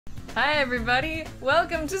Hi everybody,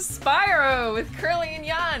 welcome to Spyro with Curly and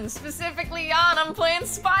Jan. Specifically Jan, I'm playing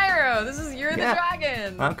Spyro. This is You're the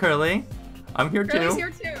Dragon. I'm Curly. I'm here Curly's too.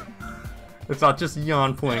 here too. It's not just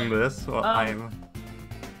Jan playing this. Well,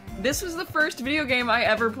 This was the first video game I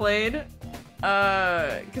ever played,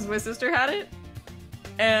 because my sister had it,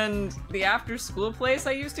 and the after-school place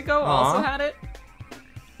I used to go also had it.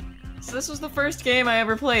 So this was the first game I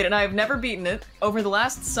ever played, and I've never beaten it. Over the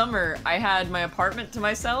last summer, I had my apartment to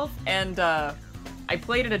myself, and I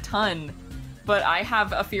played it a ton, but I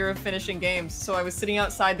have a fear of finishing games, so I was sitting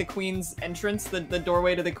outside the Queen's entrance, the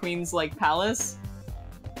doorway to the Queen's, like, palace,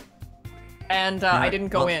 and I didn't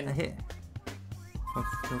go in. Hey,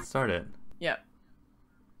 let's start it. Yeah.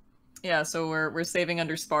 Yeah, so we're saving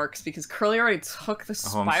under Sparks, because Curly already took the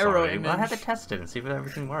Spyro image. Well, I had to test it and see if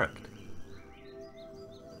everything worked.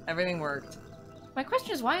 Everything worked. My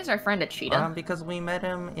question is, why is our friend a cheetah? Because we met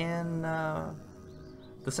him in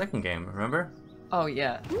the second game, remember? Oh,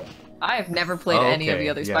 yeah. I have never played any of the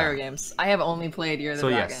other Spyro games. I have only played You're the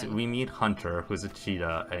Dragon. So yes, we meet Hunter, who's a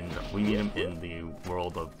cheetah, and we meet him in the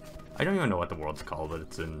world of... I don't even know what the world's called, but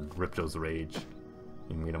it's in Ripto's Rage.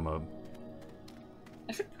 You meet him up.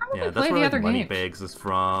 I should probably Yeah, play that's the where other like, games. Moneybags is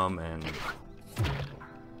from, and...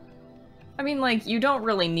 I mean, like, you don't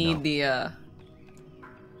really need the,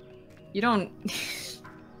 You don't...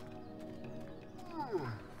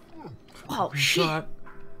 Oh, shit!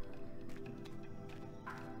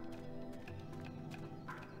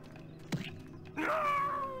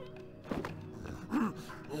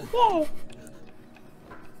 Whoa!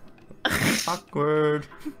 Awkward.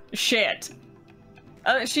 Shit.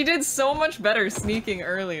 She did so much better sneaking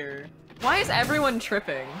earlier. Why is everyone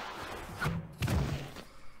tripping?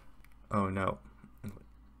 Oh no.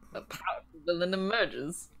 A powerful villain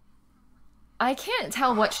emerges. I can't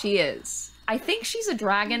tell what she is. I think she's a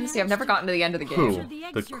dragon. See, I've never gotten to the end of the game.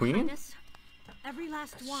 Who? The queen? Every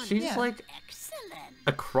last one. She's like Excellent.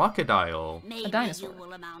 a crocodile. Maybe a dinosaur. you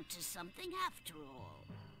will amount to something after all.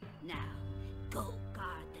 Now, go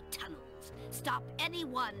guard the tunnels. Stop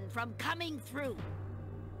anyone from coming through.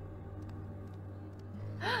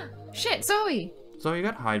 Shit, Zoe! So you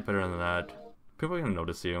got hide better than that. People are gonna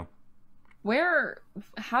notice you. Where...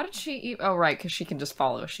 How did she eat... Oh, right, because she can just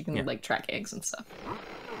follow. She can, like, track eggs and stuff.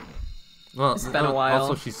 Well, It's been a while.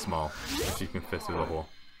 Also, she's small. She can fit through the hole.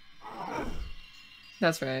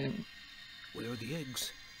 That's right. Where are the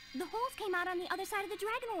eggs? The holes came out on the other side of the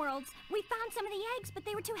dragon worlds. We found some of the eggs, but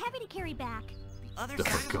they were too heavy to carry back. The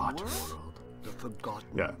Forgotten World. The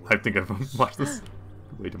Forgotten Yeah, World. I think I've watched this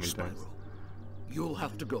way too many times. Spyro, you'll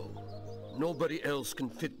have to go. Nobody else can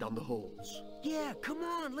fit down the holes. Yeah, come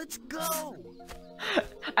on, let's go!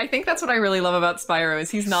 I think that's what I really love about Spyro,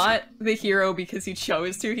 is he's not the hero because he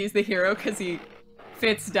chose to, he's the hero because he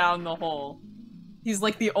fits down the hole. He's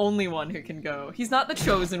like the only one who can go. He's not the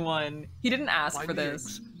chosen one. He didn't ask Find for the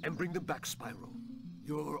this. eggs and bring them back, Spyro.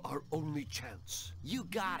 You're our only chance. You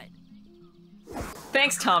got it.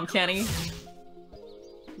 Thanks, Tom Kenny.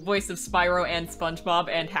 Voice of Spyro and SpongeBob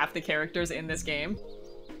and half the characters in this game.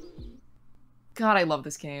 God, I love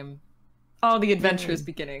this game. Oh, the adventure is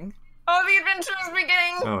beginning. Oh, the adventure is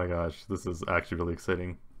beginning! Oh my gosh, this is actually really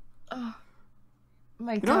exciting. Oh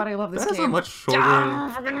my god, I love this That is game. a much shorter...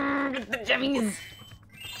 The jemmies!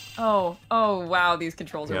 Oh, wow, these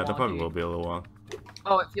controls are Yeah, wonky. that probably will be a little while.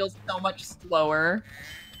 Oh, it feels so much slower.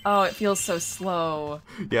 Oh, it feels so slow.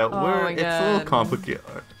 Yeah, my it's a little God. complicated.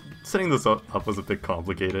 Setting this up was a bit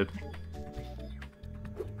complicated.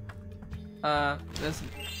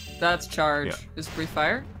 That's charge. Yeah. Is free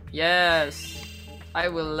fire? Yes! I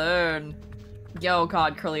will learn. Yo,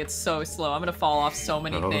 god, Curly, it's so slow. I'm gonna fall off so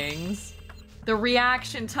many things. The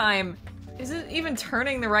reaction time isn't even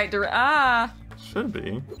turning the right direction. Ah! Should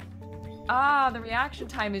be. The reaction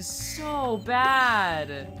time is so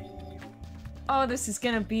bad. Oh, this is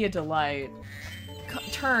gonna be a delight.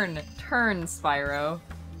 Turn, Spyro.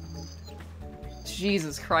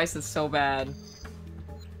 Jesus Christ, it's so bad.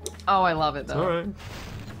 Oh, I love it though. Alright.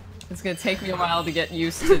 It's gonna take me a while to get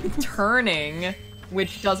used to turning,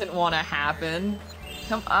 which doesn't want to happen.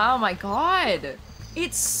 Oh my god!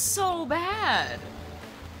 It's so bad!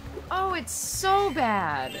 Oh, it's so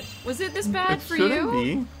bad! Was it this bad It for shouldn't you?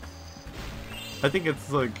 be. I think it's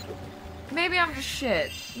like... Maybe I'm just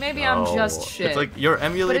shit. Maybe I'm just shit. It's like you're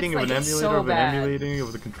emulating But of it's an like, it's emulator so of an bad. emulating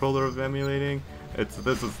of the controller of emulating.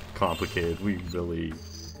 This is complicated. We really...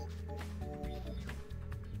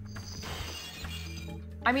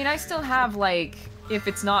 I mean, I still have, like, if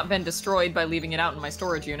it's not been destroyed by leaving it out in my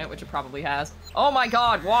storage unit, which it probably has. Oh my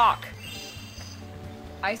god, walk!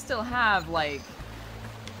 I still have, like,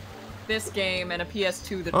 this game and a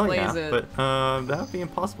PS2 that Oh plays yeah, it. but that would be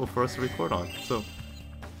impossible for us to record on. So.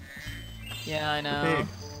 Yeah, I know. Okay.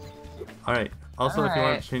 All right. Also, if you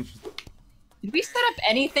want to change. Did we set up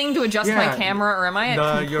anything to adjust my camera, or am I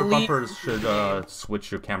at your complete... bumpers should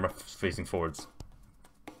switch your camera facing forwards.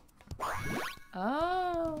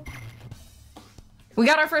 Oh. We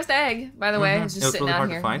got our first egg, by the way. It's just sitting really out hard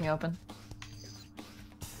here to find. in the open.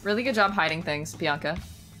 Really good job hiding things, Bianca.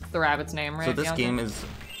 The rabbit's name, right? So this Bianca? game is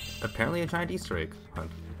apparently a giant Easter egg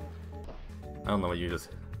hunt. I don't know what you just.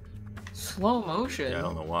 Slow motion. Yeah, I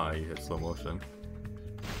don't know why you hit slow motion.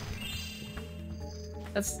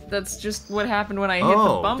 That's just what happened when I hit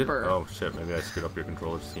the bumper. Oh shit! Maybe I screwed up your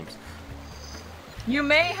controller. It seems. You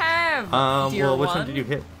may have. Dear well, which one one did you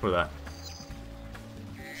hit for that?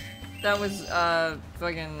 That was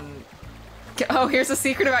fucking. Oh, here's a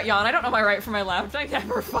secret about Jan. I don't know my right from my left. I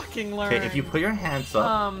never fucking learned. Okay, if you put your hands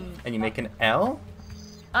up and you make an L.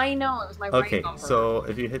 I know, it was my right bumper. So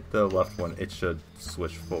if you hit the left one, it should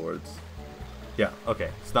switch forwards. Yeah, okay.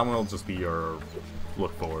 So that one will just be your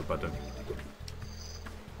look forward button.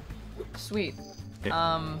 Sweet.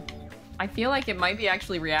 Yeah. I feel like it might be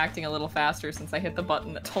actually reacting a little faster since I hit the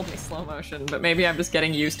button that told me slow motion, but maybe I'm just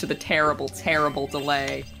getting used to the terrible, terrible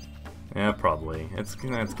delay. Yeah, probably. It's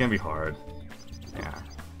gonna be hard. Yeah.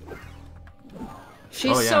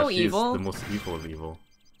 She's so she's evil. The most evil of evil.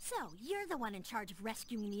 So, you're the one in charge of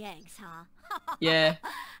rescuing the eggs, huh? Yeah.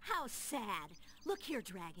 How sad. Look here,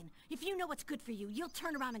 Dragon. If you know what's good for you, you'll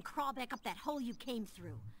turn around and crawl back up that hole you came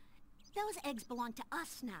through. Those eggs belong to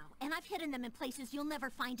us now, and I've hidden them in places you'll never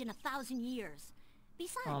find in 1,000 years.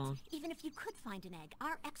 Besides, even if you could find an egg,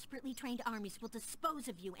 our expertly trained armies will dispose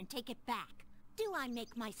of you and take it back. Do I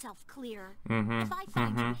make myself clear? If I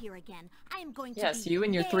find you here again, I am going to Yes, be you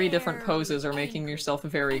and your 3 different very poses are making angry, yourself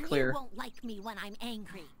very and clear. You won't like me when I'm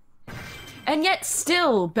angry. And yet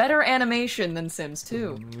still, better animation than Sims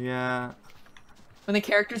 2. Yeah. When the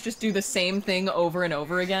characters just do the same thing over and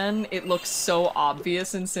over again, it looks so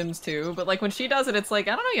obvious in Sims 2, but like when she does it, it's like,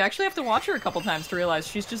 I don't know, you actually have to watch her a couple times to realize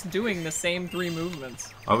she's just doing the same 3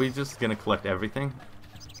 movements. Are we just gonna collect everything?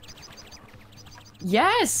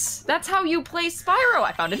 Yes! That's how you play Spyro!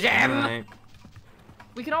 I found a gem! Right.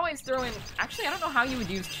 We could always throw in... Actually, I don't know how you would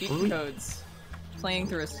use cheat codes playing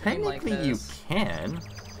through a stream like Technically, you this. can.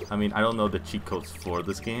 I mean, I don't know the cheat codes for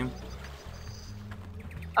this game.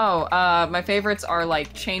 Oh, my favorites are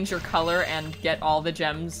like change your color and get all the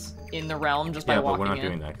gems in the realm just by Yeah, but walking we're not in.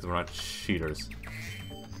 doing that because we're not cheaters.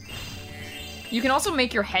 You can also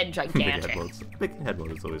make your head gigantic. Big head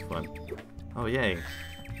mode is always fun. Oh, yay.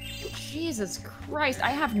 Jesus Christ,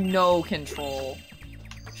 I have no control.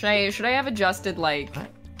 Should I have adjusted like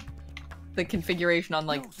the configuration on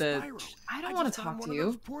like the? Spyro, I don't want to talk to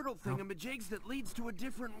you. Portal thingamajigs that leads to a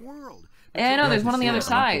different world. Yeah, I know. There's one on the Yeah, other I'm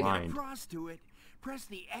side. blind. Across to it. Press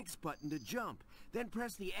the X button to jump. Then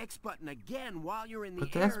press the X button again while you're in the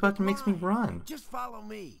But the air X to button makes me climb. run. Just follow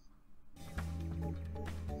me.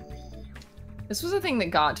 This was a thing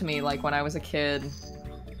that got to me like when I was a kid.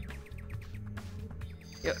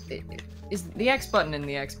 Is the X button in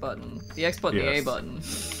the X button? The X button, the A Yes. button.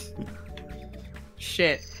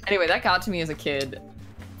 Shit. Anyway, that got to me as a kid.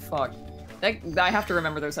 Fuck. I have to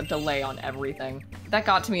remember there's a delay on everything. That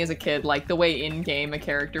got to me as a kid, like the way in-game a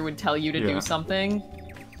character would tell you to do something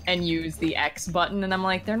and use the X button, and I'm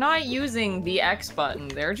like, they're not using the X button,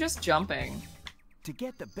 they're just jumping. To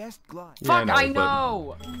get the best glide. Fuck, Yeah, I but-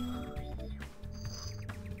 know!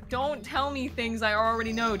 Don't tell me things I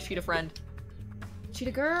already know, cheetah friend.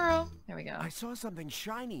 Cheetah girl. There we go. I saw something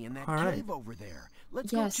shiny in that All right. cave over there.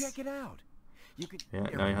 Let's Yes. go check it out. You could. Yeah,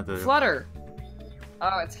 Here, now you have to. Flutter.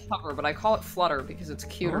 Oh, it's hover, but I call it flutter because it's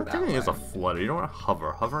cuter Well, that technically, way. it's a flutter. You don't want to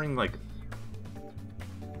hover. Hovering like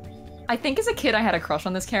I think as a kid I had a crush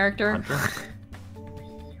on this character. Hunter.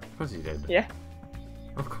 Of course you did. Yeah.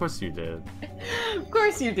 Of course you did. Of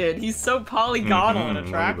course you did. He's so polygonal and Look at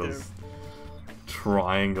attractive. those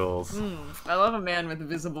triangles. I love a man with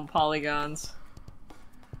visible polygons.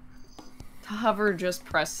 To hover, just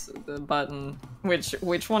press the button.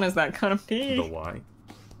 Which one is that gonna be? The Y.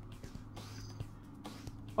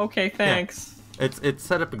 Okay, thanks. It's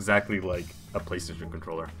set up exactly like a PlayStation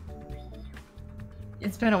controller.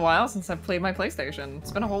 It's been a while since I've played my PlayStation.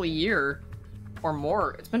 It's been a whole year. Or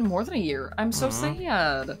more. It's been more than a year. I'm so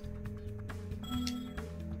sad.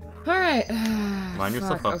 Alright. Line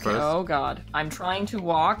yourself up okay. first. Oh god. I'm trying to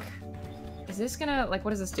walk. Is this gonna, like, what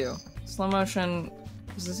does this do? Slow motion.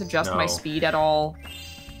 Does this adjust my No. speed at all?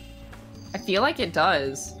 I feel like it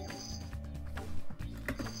does.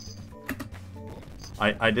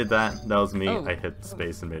 I did that. That was me. Oh. I hit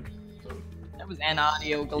space and made. That was an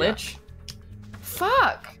audio glitch.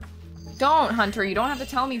 Fuck! Don't, Hunter. You don't have to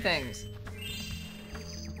tell me things.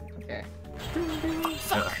 Okay.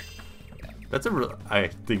 Fuck. That's a real. I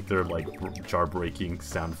think their like jar breaking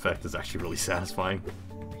sound effect is actually really satisfying.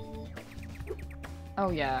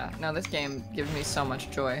 Oh yeah. No, this game gives me so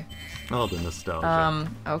much joy. Oh, the nostalgia.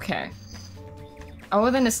 Okay.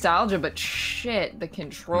 Oh, the nostalgia, but shit, the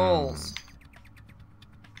controls.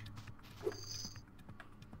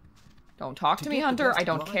 Don't talk to me, Hunter. I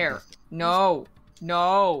don't care. No.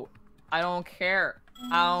 No. I don't care.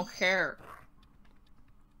 I don't care.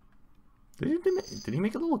 Did he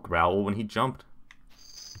make a little growl when he jumped?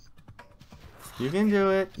 You can do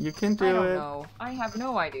it. You can do it. I don't know. I have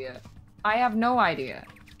no idea. I have no idea.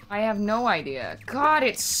 I have no idea. God,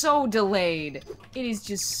 it's so delayed. It is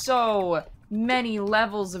just so many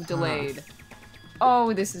levels of delayed.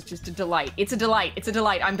 Oh, this is just a delight. It's a delight. It's a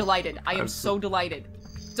delight. I'm delighted. I am so delighted.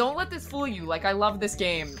 Don't let this fool you. Like, I love this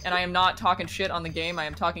game, and I am not talking shit on the game. I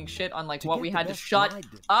am talking shit on, like, what we had to shut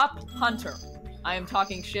up, Hunter. I am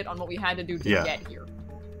talking shit on what we had to do to get here.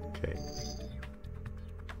 Okay.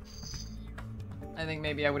 I think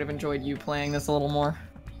maybe I would have enjoyed you playing this a little more.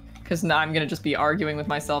 Because now I'm gonna just be arguing with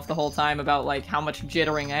myself the whole time about, like, how much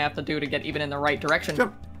jittering I have to do to get even in the right direction.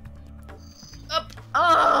 Jump. Up.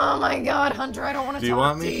 Oh my god, Hunter, I don't want to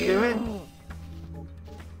talk to you. Do you want me to do it?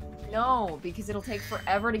 No, because it'll take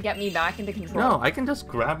forever to get me back into control. No, I can just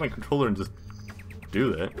grab my controller and just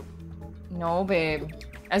do it. No, babe.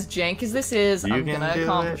 As jank as this is, I'm gonna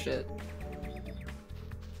accomplish it.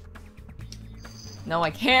 No,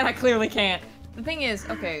 I can't. I clearly can't. The thing is,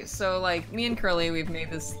 okay, so, like, me and Curly, we've made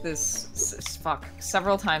this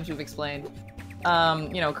several times we've explained.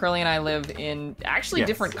 You know, Curly and I live in actually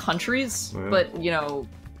different countries, but, you know,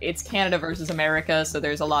 it's Canada versus America, so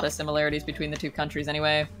there's a lot of similarities between the two countries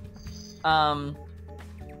anyway.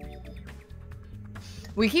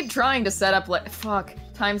 We keep trying to set up, like,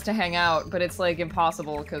 times to hang out, but it's, like,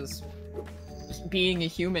 impossible, because being a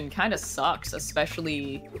human kind of sucks,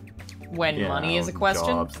 especially when money is a question.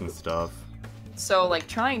 Jobs and stuff. So, like,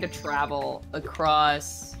 trying to travel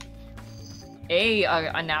across A,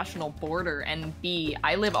 a national border, and B,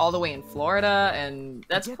 I live all the way in Florida, and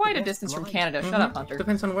that's quite a distance from Canada. Shut up, Hunter.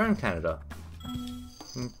 Depends on where in Canada.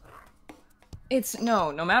 It's,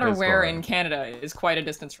 no matter where in Canada is quite a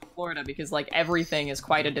distance from Florida, because, like, everything is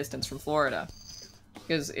quite a distance from Florida.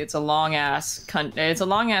 Because it's a long-ass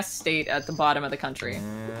state at the bottom of the country.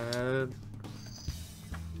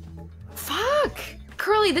 Fuck!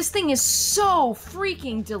 Curly, this thing is so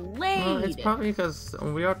freaking delayed! Well, it's probably because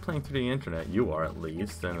we are playing through the internet. You are, at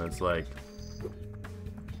least, and it's like...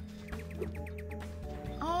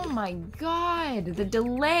 Oh my god, the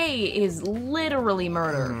delay is literally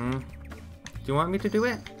murder. Do you want me to do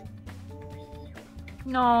it?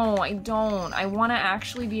 No, I don't. I want to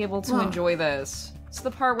actually be able to enjoy this. It's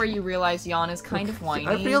the part where you realize Jan is kind of whiny.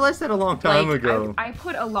 I realized that a long time ago. I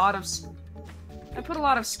put a lot of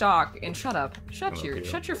stock in. Shut up. Shut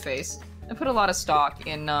your face. I put a lot of stock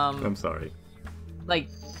in. I'm sorry. Like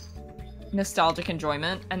nostalgic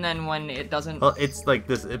enjoyment, and then when it doesn't. Well, it's like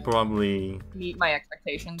this. It probably meet my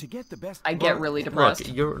expectations. To get the best. I get really depressed.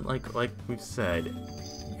 Look, you're like we've said,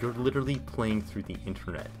 you're literally playing through the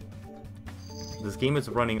internet. This game is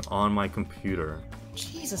running on my computer.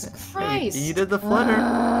 Jesus Christ! Hey, you did the flutter.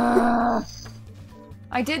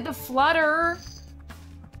 I did the flutter,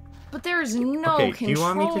 but there is no control. Do you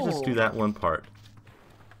want me to just do that one part?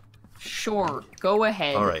 Sure, go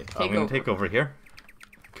ahead. All right, I'm gonna take over here.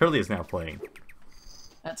 Curly is now playing.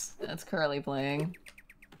 That's Curly playing.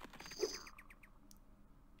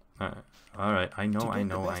 All right. I know.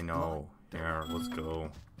 Here, let's go.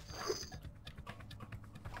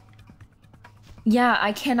 Yeah,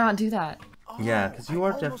 I cannot do that. Yeah, because you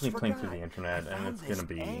are definitely playing through the internet, and it's gonna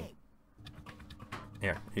be...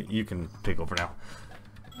 Here, you can take over now.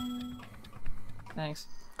 Thanks.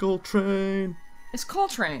 Coltrane! It's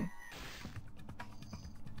Coltrane.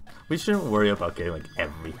 We shouldn't worry about getting, like,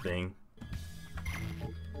 everything.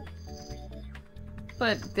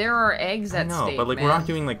 But there are eggs at stake, but, like, man. we're not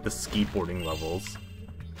doing, like, the skateboarding levels.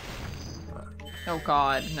 Oh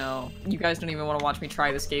god, no. You guys don't even want to watch me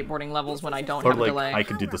try the skateboarding levels when I don't have a delay. Or, like, I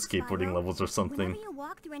could do the skateboarding levels or something. Whenever you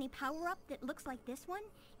walk through any power-up that looks like this one,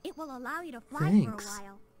 it will allow you to fly Thanks. for a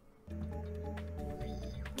while.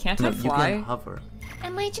 Can't I fly? You can hover.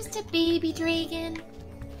 Am I just a baby dragon?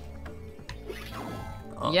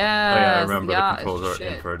 Oh, yes, yeah, I remember the controls are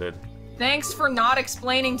inverted. Thanks for not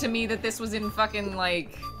explaining to me that this was in fucking,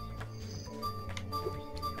 like...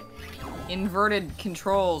 inverted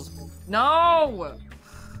controls. No!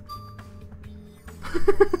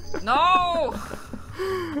 No!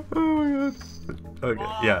 Oh my god. Okay,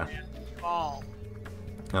 yeah. Ball.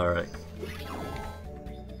 Alright.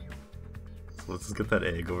 So let's just get that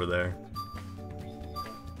egg over there.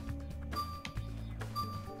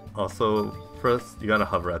 Also, first, you gotta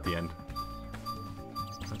hover at the end.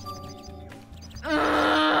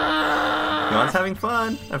 John's having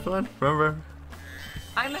fun! Have fun, remember?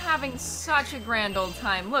 I'm having such a grand old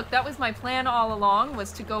time. Look, that was my plan all along,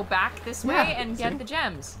 was to go back this way and get the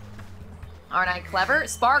gems. Aren't I clever?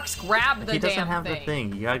 Sparks, grab the damn thing. He doesn't have the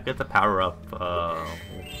thing. You gotta get the power up.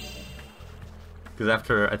 Because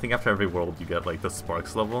I think after every world you get like the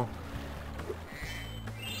Sparks level.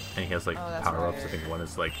 And he has like power-ups. Right. I think one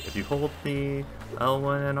is like, if you hold the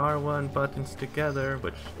L1 and R1 buttons together,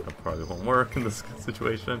 which probably won't work in this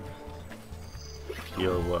situation,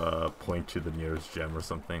 he'll point to the nearest gem or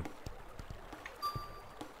something.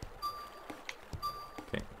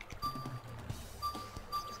 Okay.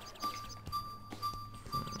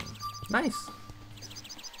 Nice!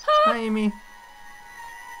 Hi, Amy!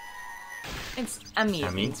 It's Amy,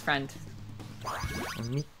 Amy's friend.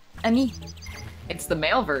 Amy? Amy. It's the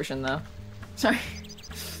male version, though. Sorry.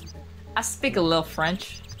 I speak a little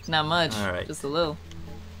French. Not much. Alright. Just a little.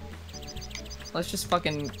 Let's just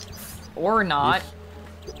fucking... Or not.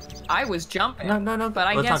 I was jumping. No. But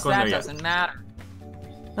I guess that doesn't matter.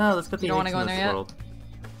 No, let's get the You don't want to go in there yet? World.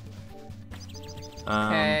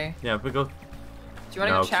 Okay. Yeah, if we go... Do you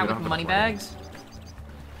want to go chat with Moneybags?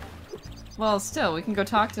 Well, still, we can go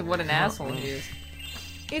talk to what an asshole he is.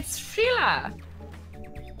 It's Sheila!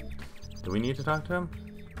 Do we need to talk to him?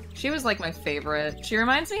 She was like my favorite. She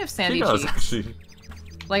reminds me of Sandy She does, Cheeks. actually.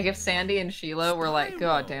 Like if Sandy and Sheila were like,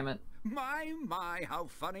 God damn it. My, how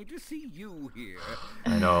funny to see you here.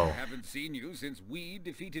 I know. I haven't seen you since we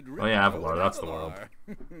defeated Ripto. Oh yeah, Avalar, that's the world.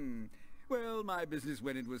 Well, my business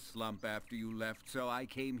went into a slump after you left, so I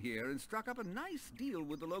came here and struck up a nice deal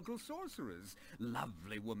with the local sorceress.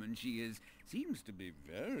 Lovely woman she is. Seems to be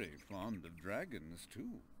very fond of dragons,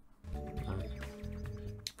 too.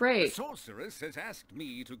 Great. The sorceress has asked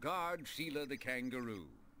me to guard Sheila the kangaroo.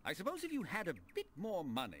 I suppose if you had a bit more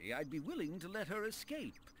money, I'd be willing to let her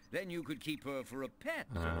escape. Then you could keep her for a pet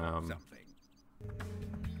or something.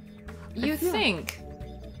 You think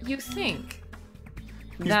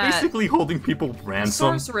He's basically holding people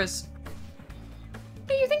ransom. The sorceress...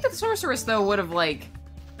 Do you think that the sorceress, though, would have, like,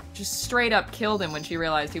 just straight up killed him when she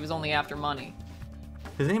realized he was only after money?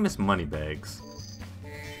 His name is Moneybags.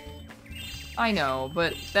 I know,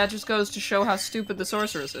 but that just goes to show how stupid the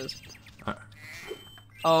sorceress is.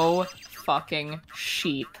 Oh, fucking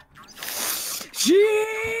sheep. Sheep!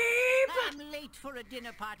 I'm late for a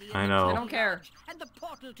dinner party. I know. I don't care. And the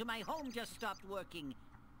portal to my home just stopped working.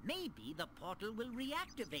 Maybe the portal will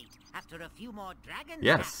reactivate after a few more dragons.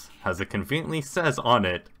 Yes, as it conveniently says on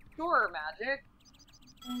it. Sure, magic.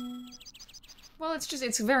 Well,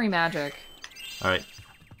 it's very magic. Alright.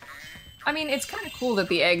 I mean, it's kind of cool that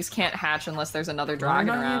the eggs can't hatch unless there's another dragon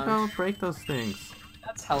around. Why don't you go break those things?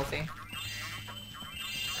 That's healthy.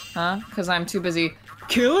 Huh? Because I'm too busy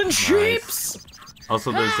killing sheeps!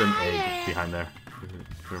 Also, there's an egg behind there,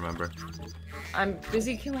 if you remember. I'm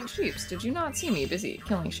busy killing sheeps. Did you not see me busy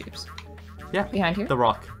killing sheeps? Yeah. Behind here? The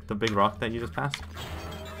rock. The big rock that you just passed.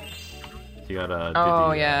 You gotta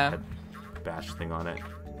do the head bash thing on it.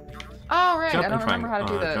 Oh, right. Jump I don't remember how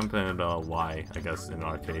to do that. Jump in Y, I guess, in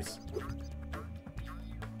our case.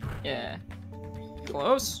 Yeah.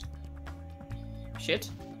 Close. Shit.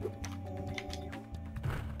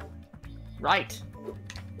 Right.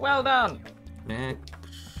 Well done.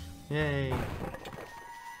 Yay.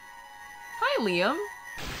 Hi, Liam.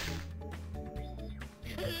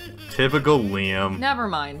 Typical Liam. Never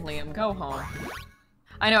mind, Liam. Go home.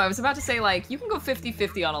 I know, I was about to say, like, you can go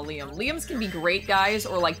 50-50 on a Liam. Liams can be great guys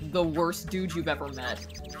or, like, the worst dude you've ever met.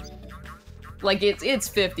 Like, it's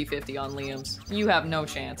 50-50 on Liams. You have no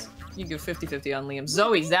chance. You go 50-50 on Liam.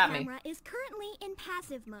 Zoe, zap me. The camera is currently in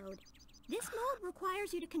passive mode. This mode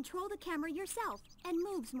requires you to control the camera yourself and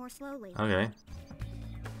moves more slowly. Okay.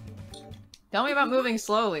 Tell me about moving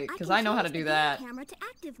slowly, because I know how to do that. Camera to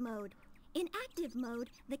active mode. In active mode,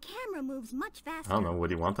 the camera moves much faster. I don't know,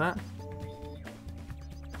 would you want that?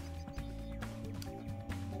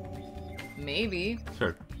 Maybe.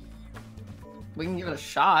 Sure. We can give it a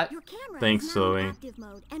shot. Your camera Thanks, is now Zoe. in active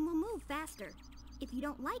mode and will move faster. If you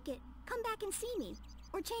don't like it, come back and see me.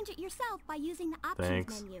 Or change it yourself by using the options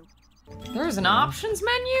Thanks. menu. There's an options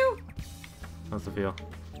menu? How's it feel?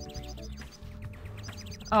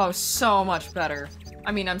 Oh, so much better.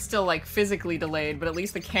 I mean, I'm still, like, physically delayed, but at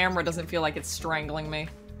least the camera doesn't feel like it's strangling me.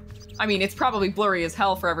 I mean, it's probably blurry as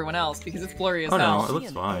hell for everyone else, because it's blurry as hell. No, it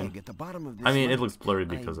looks fine. At the bottom of this I mean, it lake. looks blurry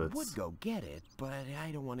because I it's... would go get it, but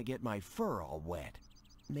I don't want to get my fur all wet.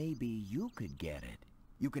 Maybe you could get it.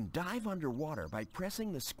 You can dive underwater by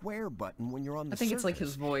pressing the square button when you're on the I think it's like surface,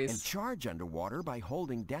 his voice. and charge underwater by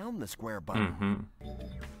holding down the square button.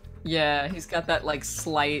 Yeah, he's got that like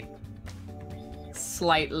slight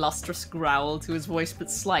lustrous growl to his voice,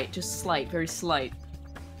 but slight, just slight, very slight.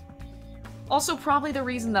 Also, probably the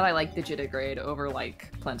reason that I like Digitigrade over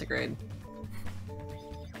like Plantigrade.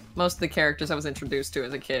 Most of the characters I was introduced to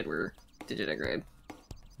as a kid were Digitigrade.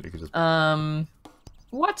 You could just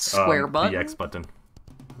What square button? The X button.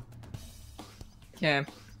 Okay.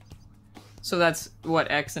 So that's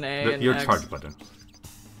what X and A and your X. charge button.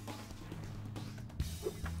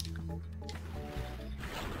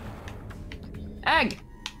 Egg.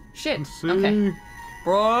 Shit. Let's see. Okay.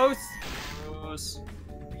 Gross. Gross.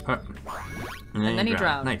 And then he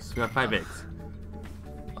drowned. Nice. We got 5 eggs.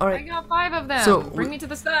 I Alright. got 5 of them. So Bring me to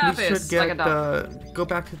the We should staffus. get, Like a dog. go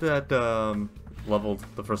back to that level,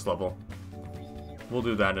 the first level. We'll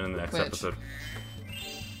do that in the next Which? episode.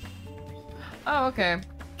 Oh, okay.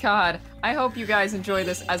 God, I hope you guys enjoy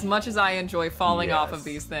this as much as I enjoy falling off of Yes.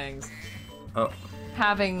 these things. Oh.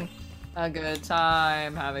 Having a good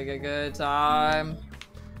time. Having a good time.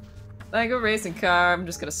 Like a racing car. I'm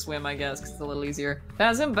just gonna swim, I guess, because it's a little easier.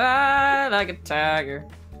 Passing by like a tiger.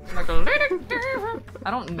 Like a little devil.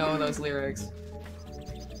 I don't know those lyrics.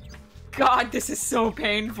 God, this is so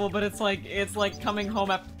painful, but it's like coming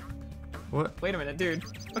home at. What? Wait a minute, dude.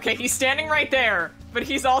 Okay, he's standing right there, but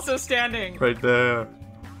he's also standing Right there.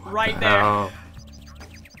 right there. Ow.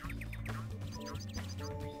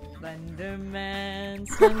 Slenderman,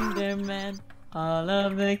 Slenderman. All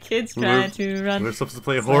of the kids try to run. We're supposed to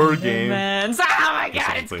play a horror game. Slenderman. Oh my We're god,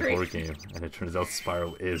 supposed it's to play a horror great. game, and it turns out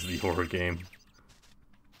Spyro is the horror game.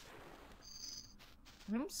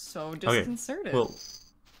 I'm so Okay. disconcerted. Well,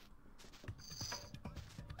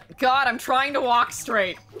 God, I'm trying to walk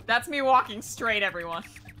straight. That's me walking straight, everyone.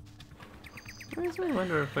 I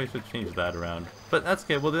wonder if I should change that around. But that's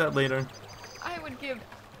okay. We'll do that later. I would give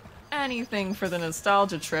anything for the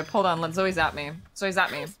nostalgia trip. Hold on, let Zoe zap me. Zoe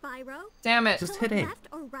zap me. Spyro. Damn it. Just Go hit A. left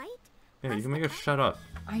or right? Yeah, you can make her shut up.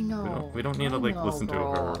 I know. We don't need to like listen to her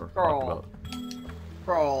or talk about.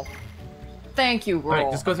 Girl. Thank you, girl.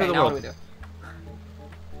 Alright, just go through the now world. What do we do?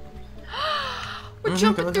 We're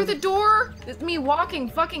jumping through the door? It's me walking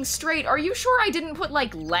fucking straight. Are you sure I didn't put,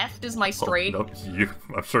 like, left as my straight? Oh, no,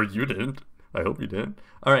 I'm sure you didn't. I hope you didn't.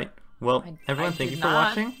 Alright, well, everyone, thank you for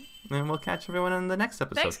watching. And we'll catch everyone in the next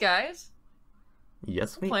episode. Thanks, guys.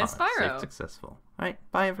 Yes, we Playing are. Spyro. Safe, successful. Alright,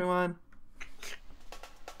 bye everyone.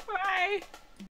 Bye.